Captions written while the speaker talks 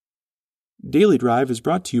Daily Drive is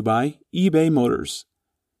brought to you by eBay Motors.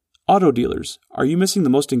 Auto dealers, are you missing the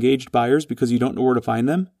most engaged buyers because you don't know where to find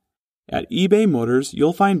them? At eBay Motors,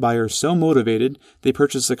 you'll find buyers so motivated they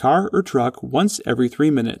purchase a car or truck once every 3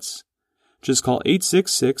 minutes. Just call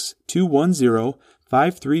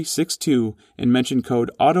 866-210-5362 and mention code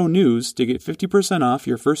AUTONEWS to get 50% off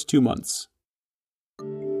your first 2 months.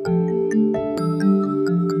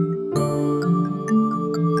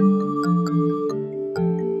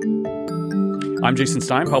 I'm Jason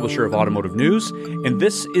Stein, publisher of Automotive News, and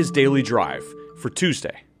this is Daily Drive for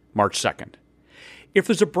Tuesday, March 2nd. If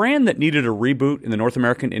there's a brand that needed a reboot in the North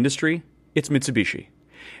American industry, it's Mitsubishi.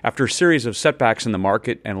 After a series of setbacks in the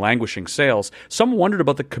market and languishing sales, some wondered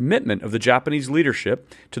about the commitment of the Japanese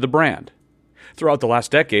leadership to the brand. Throughout the last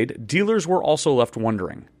decade, dealers were also left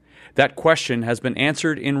wondering. That question has been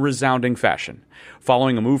answered in resounding fashion.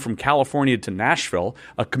 Following a move from California to Nashville,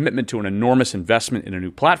 a commitment to an enormous investment in a new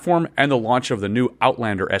platform, and the launch of the new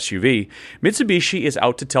Outlander SUV, Mitsubishi is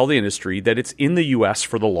out to tell the industry that it's in the U.S.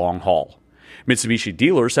 for the long haul. Mitsubishi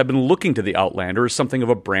dealers have been looking to the Outlander as something of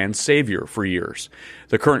a brand savior for years.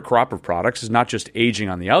 The current crop of products is not just aging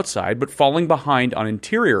on the outside, but falling behind on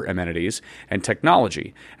interior amenities and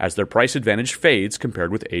technology as their price advantage fades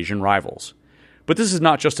compared with Asian rivals. But this is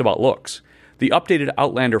not just about looks. The updated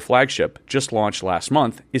Outlander flagship, just launched last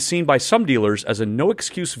month, is seen by some dealers as a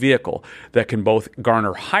no-excuse vehicle that can both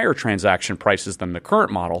garner higher transaction prices than the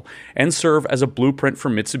current model and serve as a blueprint for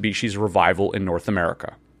Mitsubishi's revival in North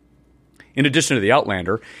America. In addition to the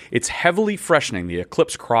Outlander, it's heavily freshening the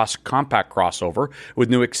Eclipse Cross compact crossover with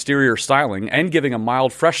new exterior styling and giving a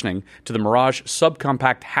mild freshening to the Mirage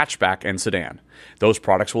subcompact hatchback and sedan. Those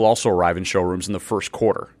products will also arrive in showrooms in the first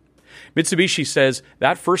quarter. Mitsubishi says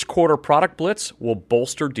that first quarter product blitz will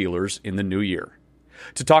bolster dealers in the new year.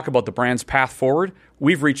 To talk about the brand's path forward,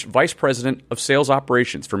 we've reached Vice President of Sales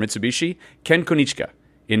Operations for Mitsubishi, Ken Konieczka,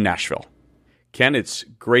 in Nashville. Ken, it's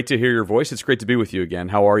great to hear your voice. It's great to be with you again.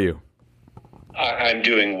 How are you? I'm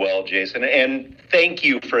doing well, Jason, and thank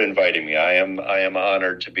you for inviting me. I am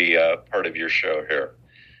honored to be a part of your show here.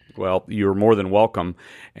 Well, you're more than welcome,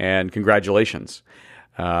 and congratulations.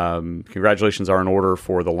 Congratulations are in order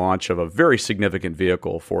for the launch of a very significant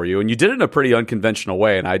vehicle for you. And you did it in a pretty unconventional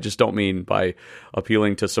way. And I just don't mean by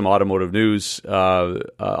appealing to some automotive news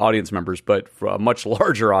audience members, but for a much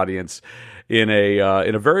larger audience in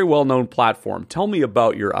a very well-known platform. Tell me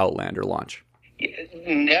about your Outlander launch.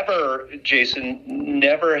 Never, Jason,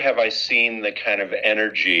 never have I seen the kind of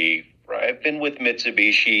energy. I've been with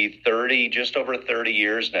Mitsubishi just over 30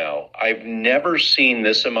 years now. I've never seen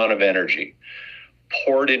this amount of energy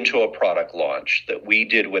poured into a product launch that we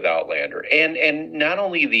did with Outlander. And not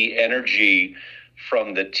only the energy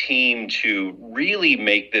from the team to really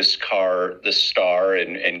make this car the star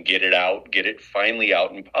and get it finally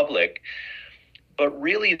out in public, but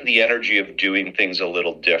really the energy of doing things a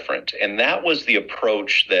little different. And that was the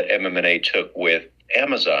approach that MM&A took with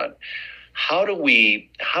Amazon. How do we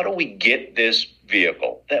get this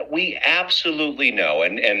vehicle that we absolutely know,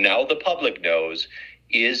 and now the public knows,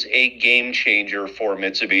 is a game changer for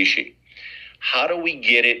Mitsubishi? How do we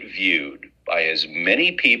get it viewed by as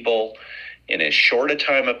many people in as short a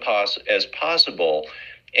time as possible?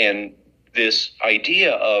 And this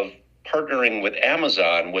idea of partnering with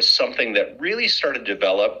Amazon was something that really started to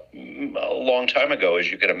develop a long time ago,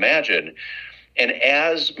 as you can imagine. And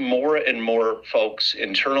as more and more folks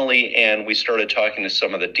internally, and we started talking to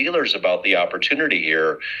some of the dealers about the opportunity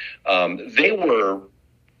here, they were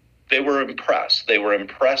impressed. They were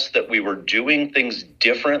impressed that we were doing things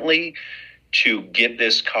differently to get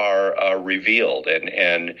this car revealed.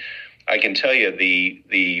 And I can tell you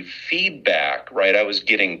the feedback, right? I was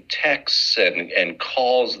getting texts and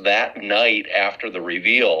calls that night after the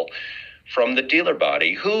reveal from the dealer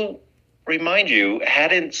body who, remind you,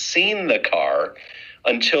 hadn't seen the car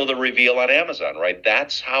until the reveal on Amazon, right?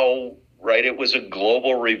 That's how, right? It was a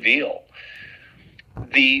global reveal.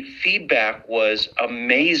 The feedback was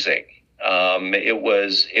amazing. It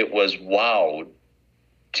was wow.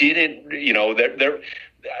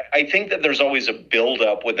 I think that there's always a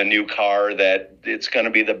buildup with a new car that it's going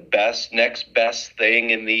to be the next best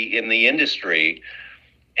thing in the industry,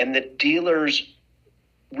 and the dealers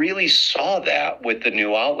really saw that with the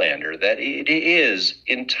new Outlander, that it is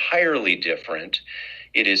entirely different.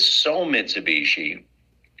 It is so Mitsubishi.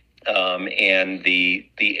 And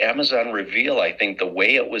the Amazon reveal, I think the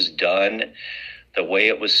way it was done, the way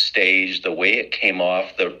it was staged, the way it came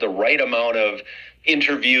off, the right amount of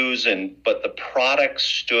interviews, but the product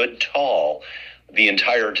stood tall the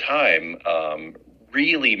entire time,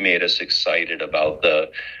 really made us excited about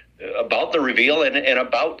the the reveal and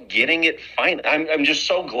about getting it fine. I'm just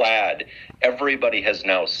so glad everybody has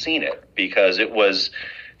now seen it, because it was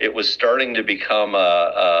starting to become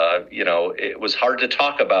it was hard to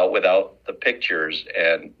talk about without the pictures,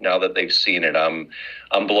 and now that they've seen it, I'm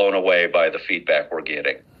blown away by the feedback we're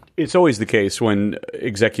getting. It's always the case when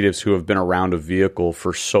executives who have been around a vehicle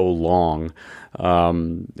for so long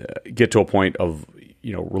get to a point of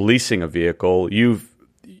releasing a vehicle.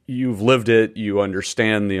 You've lived it. You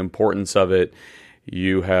understand the importance of it.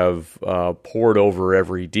 You have pored over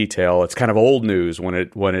every detail. It's kind of old news when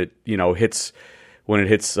it hits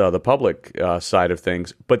the public side of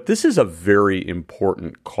things. But this is a very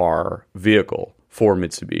important vehicle for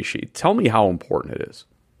Mitsubishi. Tell me how important it is.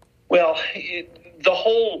 Well, the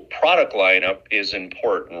whole product lineup is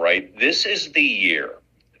important, right? This is the year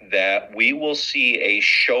that we will see a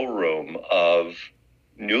showroom of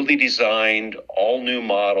newly designed, all new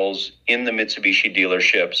models in the Mitsubishi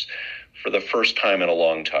dealerships for the first time in a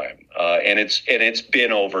long time. And it's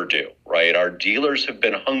been overdue, right? Our dealers have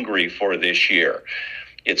been hungry for this year.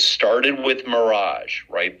 It started with Mirage,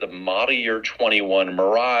 right? The model year 21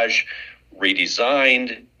 Mirage,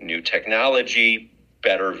 redesigned, new technology,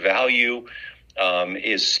 better value,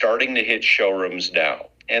 is starting to hit showrooms now.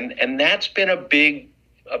 And that's been a big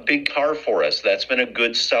car for us. That's been a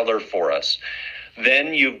good seller for us.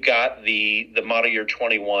 Then you've got the model year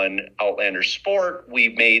 21 Outlander Sport.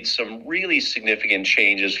 We've made some really significant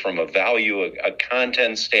changes from a value, a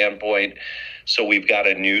content standpoint. So we've got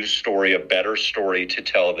a new story, a better story to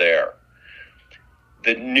tell there.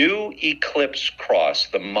 The new Eclipse Cross,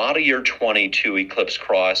 the model year 22 Eclipse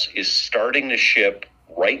Cross, is starting to ship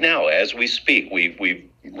right now as we speak. We've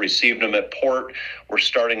received them at port. We're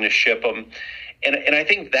starting to ship them. And I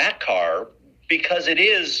think that car, because it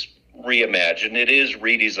is reimagined, it is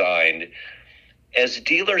redesigned, as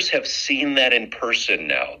dealers have seen that in person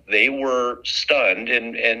now, they were stunned.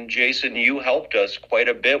 And Jason, you helped us quite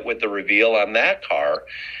a bit with the reveal on that car.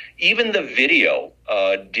 Even the video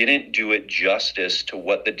didn't do it justice to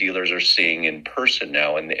what the dealers are seeing in person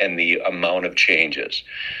now, and the amount of changes.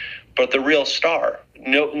 But the real star,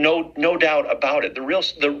 no doubt about it.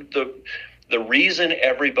 The reason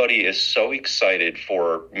everybody is so excited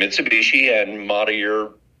for Mitsubishi and model year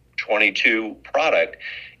 22 product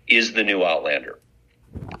is the new Outlander.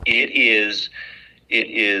 It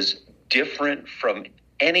is different from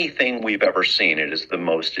anything we've ever seen. It is the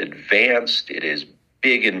most advanced. It is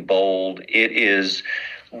big and bold. It is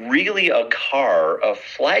really a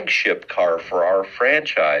flagship car for our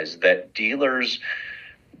franchise that dealers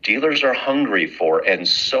are hungry for and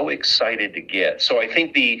so excited to get. So I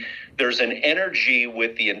think there's an energy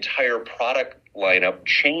with the entire product lineup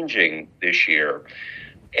changing this year.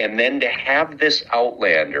 And then to have this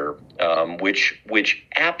Outlander, which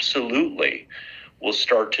absolutely will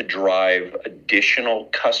start to drive additional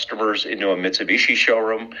customers into a Mitsubishi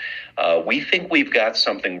showroom. We think we've got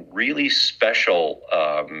something really special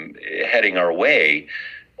heading our way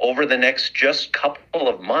over the next just couple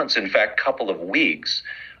of months, in fact, couple of weeks,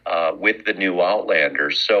 with the new Outlander.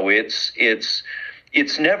 So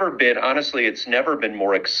it's never been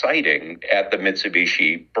more exciting at the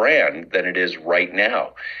Mitsubishi brand than it is right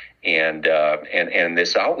now. And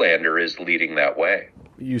this Outlander is leading that way.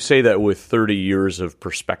 You say that with 30 years of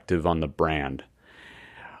perspective on the brand.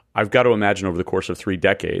 I've got to imagine over the course of 3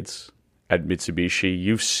 decades at Mitsubishi,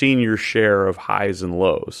 you've seen your share of highs and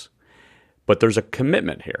lows. But there's a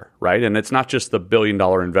commitment here, right? And it's not just the $1 billion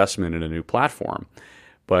investment in a new platform.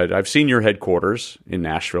 But I've seen your headquarters in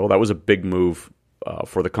Nashville. That was a big move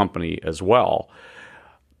for the company as well.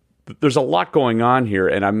 There's a lot going on here,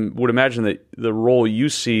 and I would imagine that the role you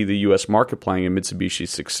see the U.S. market playing in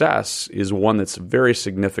Mitsubishi's success is one that's very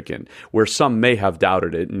significant, where some may have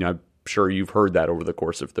doubted it, and I'm sure you've heard that over the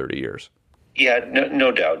course of 30 years. Yeah,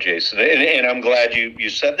 no doubt, Jason. And I'm glad you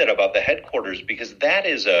said that about the headquarters, because that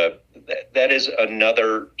is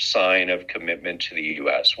another sign of commitment to the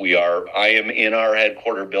U.S. I am in our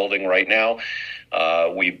headquarter building right now.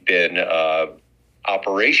 We've been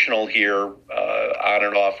operational here on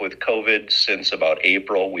and off with COVID since about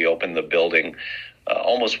April. We opened the building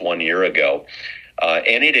almost 1 year ago.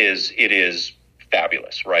 And it is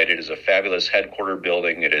fabulous, right? It is a fabulous headquarter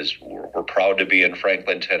building. We're proud to be in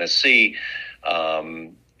Franklin, Tennessee.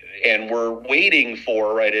 And we're waiting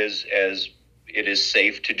for, right, as it is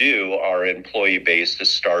safe to do, our employee base to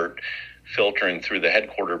start filtering through the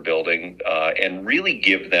headquarter building and really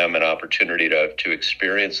give them an opportunity to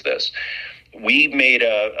experience this. We made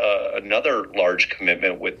another large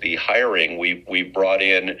commitment with the hiring. We brought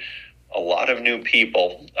in a lot of new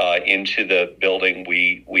people into the building.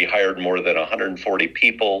 We hired more than 140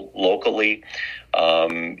 people locally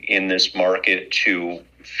in this market to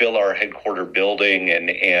fill our headquarter building,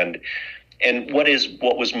 and what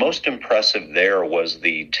was most impressive there was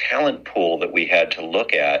the talent pool that we had to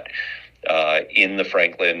look at in the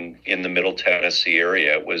Franklin, in the Middle Tennessee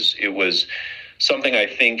area. It was something I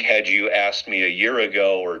think, had you asked me a year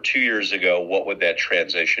ago or 2 years ago, what would that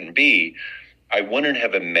transition be? I wouldn't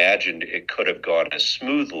have imagined it could have gone as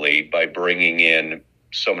smoothly by bringing in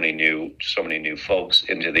so many new folks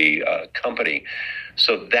into the company.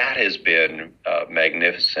 So that has been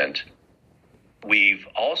magnificent. We've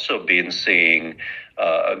also been seeing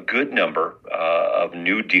a good number of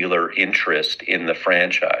new dealer interest in the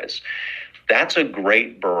franchise. That's a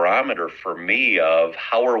great barometer for me of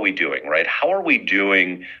how are we doing, right? How are we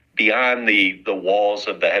doing beyond the walls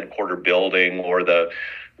of the headquarter building or the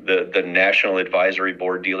National Advisory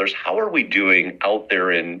Board dealers? How are we doing out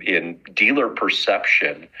there in dealer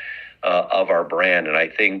perception of our brand? And I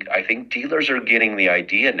think dealers are getting the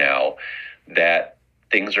idea now that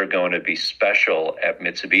things are going to be special at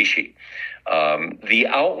Mitsubishi. The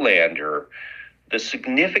Outlander, the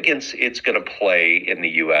significance it's going to play in the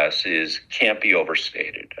U.S. can't be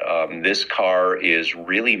overstated. This car is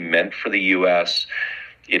really meant for the U.S.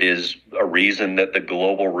 It is a reason that the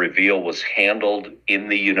global reveal was handled in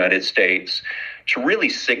the United States to really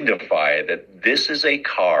signify that this is a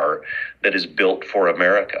car that is built for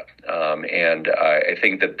America. And I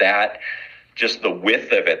think that just the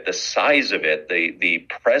width of it, the size of it, the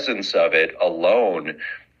presence of it alone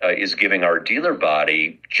is giving our dealer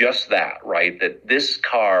body just that, right? That this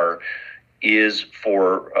car is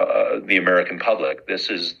for the American public. This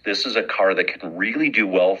is a car that can really do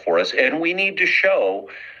well for us, and we need to show,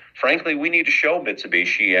 frankly,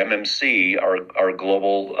 Mitsubishi, MMC, our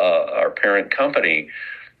global, our parent company,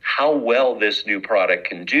 how well this new product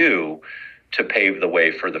can do to pave the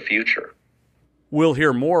way for the future. We'll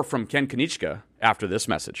hear more from Ken Konieczka after this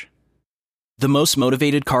message. The most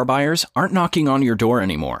motivated car buyers aren't knocking on your door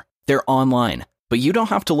anymore. They're online, but you don't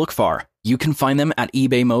have to look far. You can find them at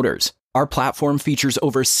eBay Motors. Our platform features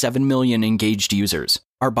over 7 million engaged users.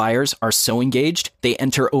 Our buyers are so engaged, they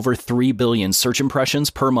enter over 3 billion search impressions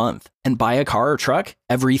per month and buy a car or truck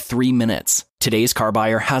every 3 minutes. Today's car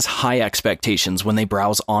buyer has high expectations when they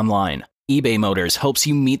browse online. eBay Motors helps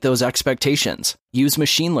you meet those expectations. Use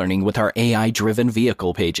machine learning with our AI-driven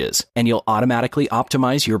vehicle pages, and you'll automatically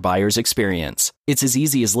optimize your buyer's experience. It's as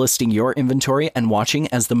easy as listing your inventory and watching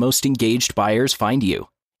as the most engaged buyers find you.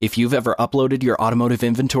 If you've ever uploaded your automotive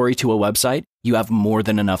inventory to a website, you have more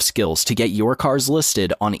than enough skills to get your cars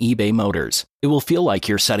listed on eBay Motors. It will feel like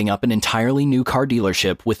you're setting up an entirely new car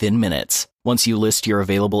dealership within minutes. Once you list your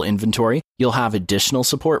available inventory, you'll have additional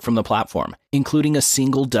support from the platform, including a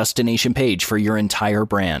single destination page for your entire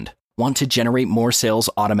brand. Want to generate more sales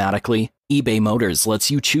automatically? eBay Motors lets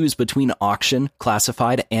you choose between auction,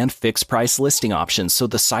 classified, and fixed price listing options so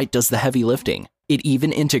the site does the heavy lifting. It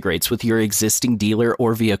even integrates with your existing dealer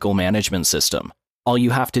or vehicle management system. All you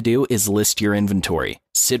have to do is list your inventory,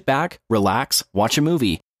 sit back, relax, watch a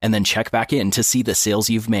movie, and then check back in to see the sales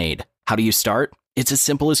you've made. How do you start? It's as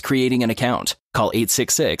simple as creating an account. Call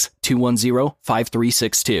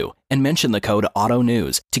 866-210-5362 and mention the code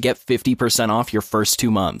AUTONEWS to get 50% off your first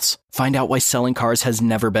 2 months. Find out why selling cars has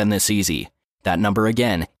never been this easy. That number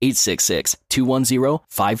again,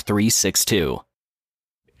 866-210-5362.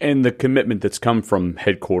 And the commitment that's come from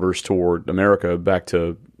headquarters toward America, back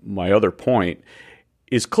to my other point,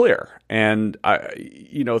 is clear. And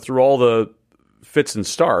through all the fits and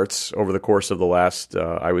starts over the course of the last,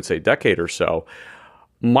 I would say, decade or so,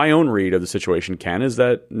 my own read of the situation, Ken, is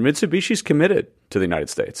that Mitsubishi's committed to the United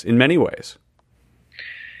States in many ways.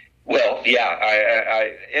 Well, yeah,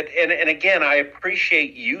 and again, I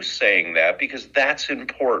appreciate you saying that, because that's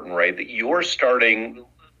important, right? That you're starting.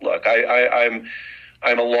 Look, I'm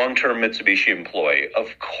a long-term Mitsubishi employee.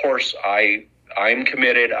 Of course, I'm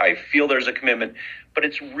committed. I feel there's a commitment, but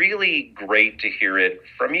it's really great to hear it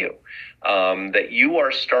from you, that you are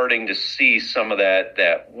starting to see some of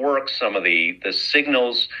that work, some of the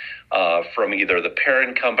signals from either the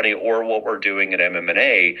parent company or what we're doing at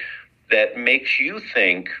MMA that makes you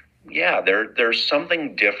think, yeah, there's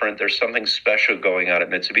something different. There's something special going on at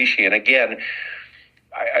Mitsubishi. And again,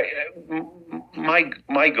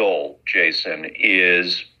 my goal, Jason,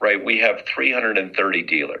 is, right, we have 330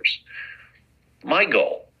 dealers. My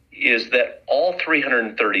goal is that all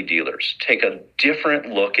 330 dealers take a different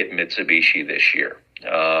look at Mitsubishi this year.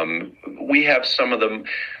 We have some of them.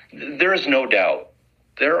 There is no doubt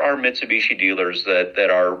there are Mitsubishi dealers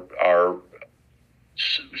that are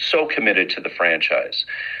so committed to the franchise.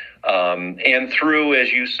 And through,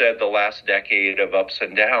 as you said, the last decade of ups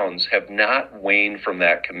and downs have not waned from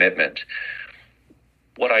that commitment.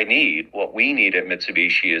 What we need at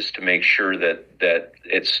Mitsubishi is to make sure that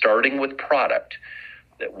it's starting with product,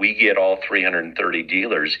 that we get all 330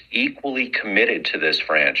 dealers equally committed to this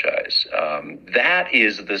franchise. That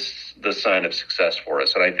is the sign of success for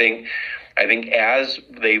us. And I think as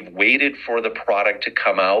they've waited for the product to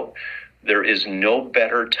come out, there is no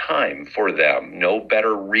better time for them, no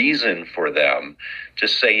better reason for them to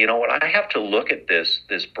say, you know what, I have to look at this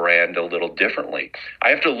brand a little differently. I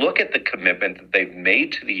have to look at the commitment that they've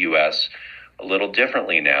made to the U.S. a little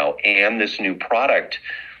differently now, and this new product,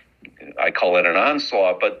 I call it an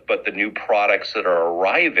onslaught, but the new products that are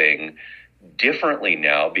arriving differently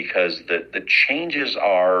now, because the changes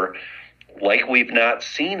are like we've not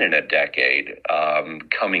seen in a decade,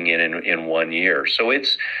 coming in 1 year. So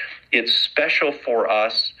it's special for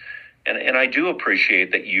us, and I do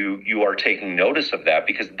appreciate that you are taking notice of that,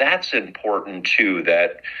 because that's important too,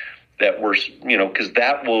 that we're, because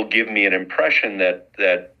that will give me an impression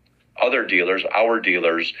that other dealers, our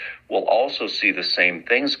dealers, will also see the same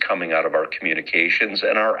things coming out of our communications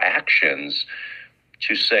and our actions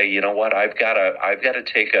to say, you know what, I've got to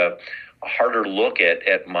take a harder look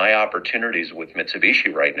at my opportunities with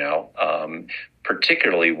Mitsubishi right now,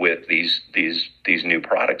 particularly with these new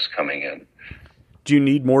products coming in. Do you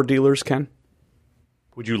need more dealers, Ken?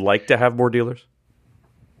 Would you like to have more dealers?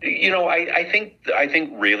 I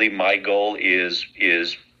think really my goal is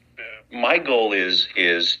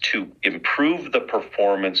to improve the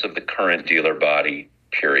performance of the current dealer body,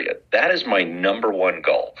 period. That is my number one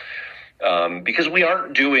goal, because we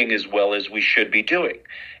aren't doing as well as we should be doing.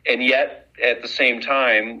 And yet, at the same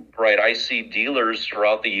time, right, I see dealers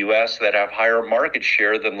throughout the U.S. that have higher market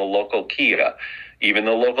share than the local Kia, even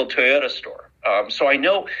the local Toyota store. So I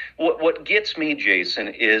know what gets me, Jason,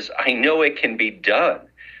 is I know it can be done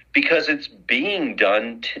because it's being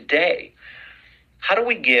done today. How do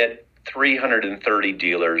we get 330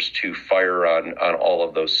 dealers to fire on all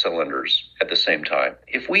of those cylinders at the same time?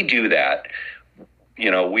 If we do that,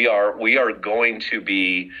 we are going to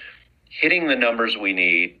be hitting the numbers we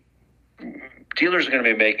need. Dealers are going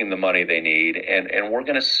to be making the money they need, and we're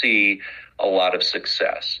going to see a lot of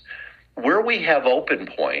success. Where we have open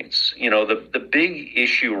points, the big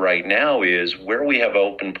issue right now is where we have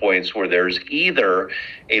open points where there's either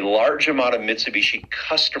a large amount of Mitsubishi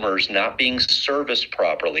customers not being serviced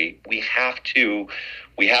properly. We have to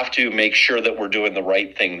make sure that we're doing the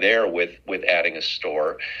right thing there with adding a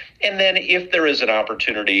store. And then if there is an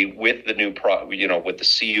opportunity with the new with the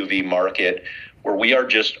CUV market where we are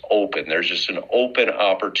just open, there's just an open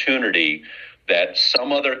opportunity that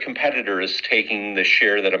some other competitor is taking the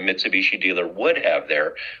share that a Mitsubishi dealer would have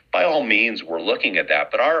there, by all means, we're looking at that.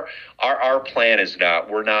 But our plan is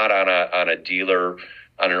we're not on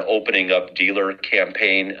an opening up dealer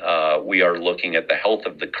campaign. We are looking at the health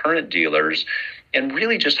of the current dealers and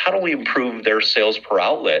really just how do we improve their sales per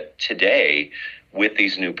outlet today with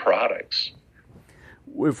these new products.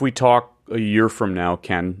 If we talk a year from now,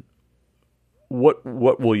 Ken, what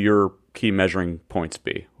will your key measuring points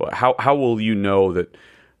be? How will you know that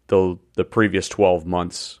the previous 12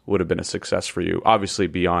 months would have been a success for you, obviously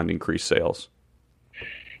beyond increased sales?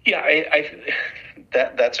 Yeah,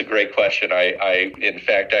 that's a great question. In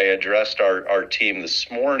fact, I addressed our team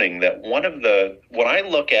this morning that when I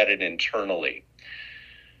look at it internally,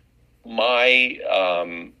 my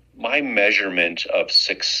measurement of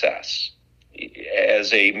success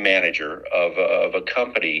as a manager of a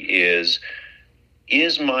company is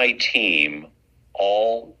my team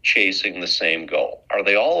all chasing the same goal? Are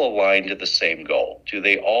they all aligned to the same goal? Do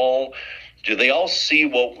they all see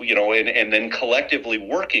what, and then collectively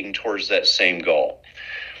working towards that same goal?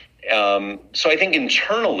 So I think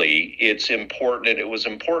internally it's important, and it was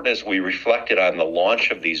important as we reflected on the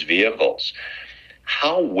launch of these vehicles,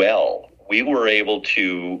 how well we were able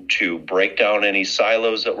to break down any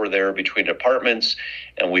silos that were there between departments,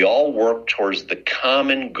 and we all worked towards the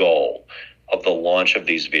common goal of the launch of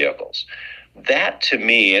these vehicles. That to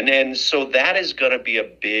me, and so that is going to be a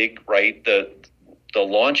big, right, the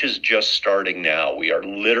launch is just starting now. We are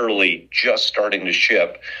literally just starting to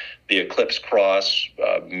ship the Eclipse Cross.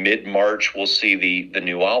 Mid-March, we'll see the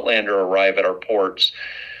new Outlander arrive at our ports.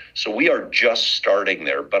 So we are just starting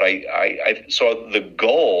there. But so the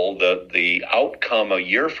goal, the outcome a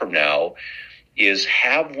year from now is,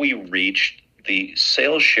 have we reached the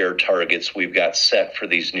sales share targets we've got set for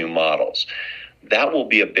these new models? That will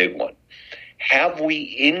be a big one. Have we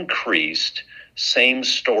increased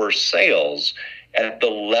same-store sales at the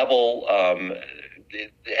level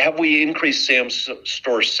have we increased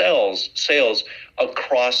same-store sales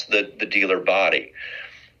across the dealer body?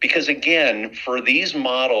 Because again, for these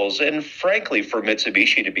models, and frankly for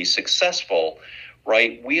Mitsubishi to be successful,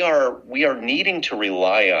 right, we are needing to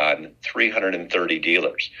rely on 330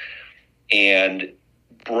 dealers. And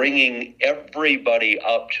bringing everybody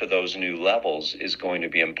up to those new levels is going to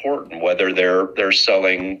be important. Whether they're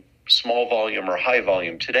selling small volume or high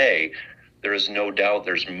volume today, there is no doubt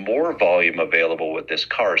there's more volume available with this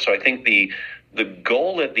car. So I think the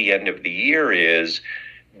goal at the end of the year is,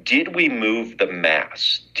 did we move the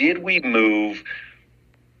mass? Did we move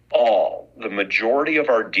the majority of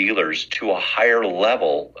our dealers to a higher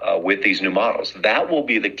level with these new models? That will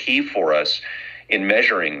be the key for us in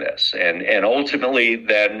measuring this. And ultimately,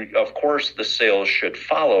 then, of course, the sales should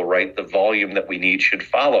follow, right? The volume that we need should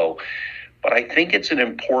follow. But I think it's an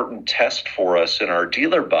important test for us in our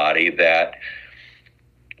dealer body that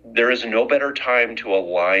there is no better time to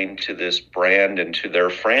align to this brand and to their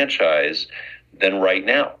franchise than right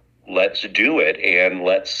now. Let's do it, and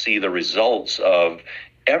let's see the results of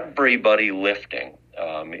everybody lifting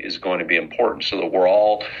is going to be important, so that we're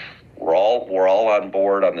all on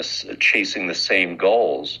board on this, chasing the same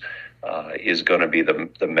goals is going to be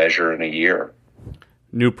the measure in a year.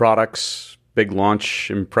 New products, big launch,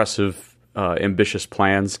 impressive, ambitious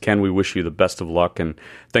plans. Ken, we wish you the best of luck, and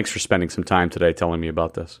thanks for spending some time today telling me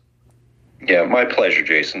about this. Yeah, my pleasure,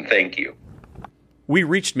 Jason. Thank you. We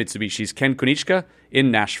reached Mitsubishi's Ken Kunichka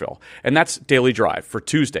in Nashville. And that's Daily Drive for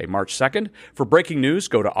Tuesday, March 2nd. For breaking news,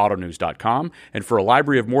 go to autonews.com. And for a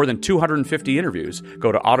library of more than 250 interviews,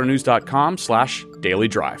 go to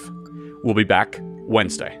autonews.com/dailydrive. We'll be back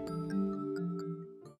Wednesday.